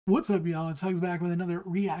What's up, y'all? It's Hugz back with another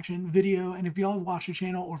reaction video. And if y'all have watched the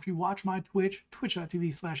channel or if you watch my Twitch,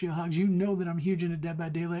 twitch.tv/Hugz, you know that I'm huge into Dead by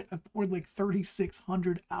Daylight. I've poured like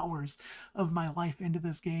 3,600 hours of my life into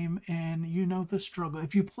this game, and you know the struggle.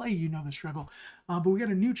 If you play, you know the struggle. But we got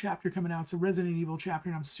a new chapter coming out. It's a Resident Evil chapter,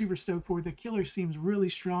 and I'm super stoked for it. The killer seems really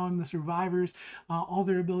strong. The survivors, all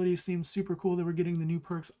their abilities seem super cool. That we're getting the new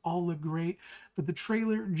perks all look great. But the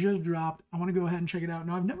trailer just dropped. I want to go ahead and check it out.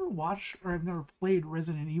 Now, I've never watched or I've never played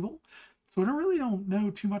Resident Evil, so I don't know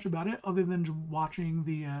too much about it other than just watching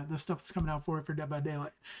the stuff that's coming out for it for Dead by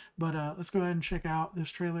Daylight. But let's go ahead and check out this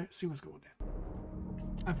trailer, see what's going on.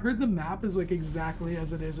 I've heard the map is like exactly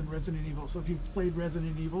as it is in Resident Evil, so if you've played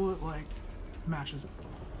Resident Evil, it like matches up.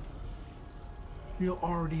 You'll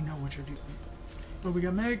already know what you're doing. But we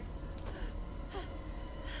got Meg.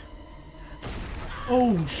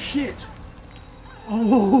 Oh shit!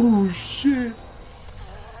 Oh shit!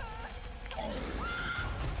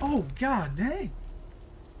 Oh god dang!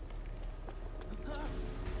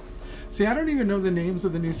 See, I don't even know the names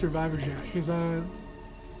of the new survivors yet because I've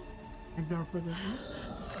never played that.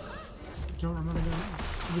 Don't remember the names.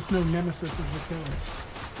 I just know Nemesis is the killer.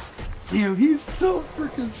 Damn, he's so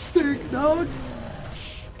freaking sick, dog.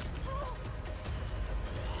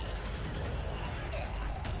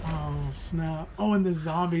 Oh snap! Oh, and the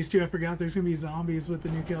zombies too. I forgot there's gonna be zombies with the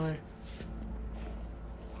new killer.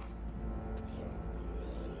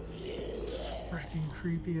 Freaking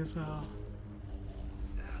creepy as hell.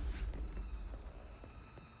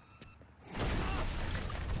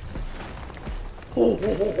 Oh,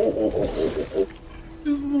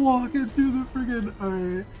 just walking through the friggin'.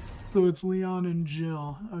 Alright, so it's Leon and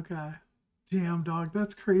Jill. Okay. Damn, dog,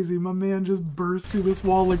 that's crazy. My man just burst through this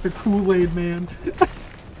wall like the Kool-Aid man.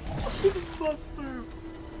 Just bust through.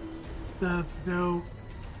 That's dope.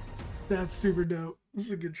 That's super dope. This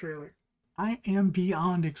is a good trailer. I am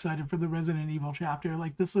beyond excited for the Resident Evil chapter.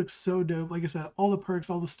 Like, this looks so dope. Like I said, all the perks,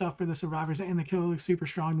 all the stuff for the survivors, and the killer looks super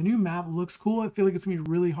strong. The new map looks cool. I feel like it's gonna be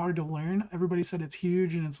really hard to learn. Everybody said it's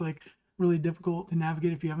huge and it's like really difficult to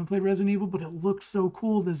navigate if you haven't played Resident Evil, but it looks so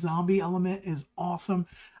cool. The zombie element is awesome.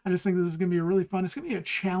 I just think this is gonna be a really fun. It's gonna be a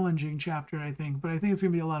challenging chapter, I think, but I think it's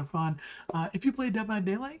gonna be a lot of fun. If you play Dead by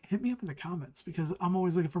Daylight, hit me up in the comments because I'm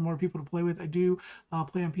always looking for more people to play with. I do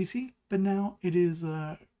play on PC, but now it is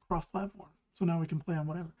cross-platform. So now we can play on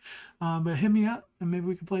whatever. But hit me up and maybe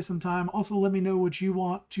we can play sometime. Also, let me know what you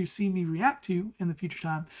want to see me react to in the future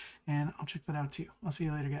time, and I'll check that out too. I'll see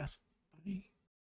you later, guys.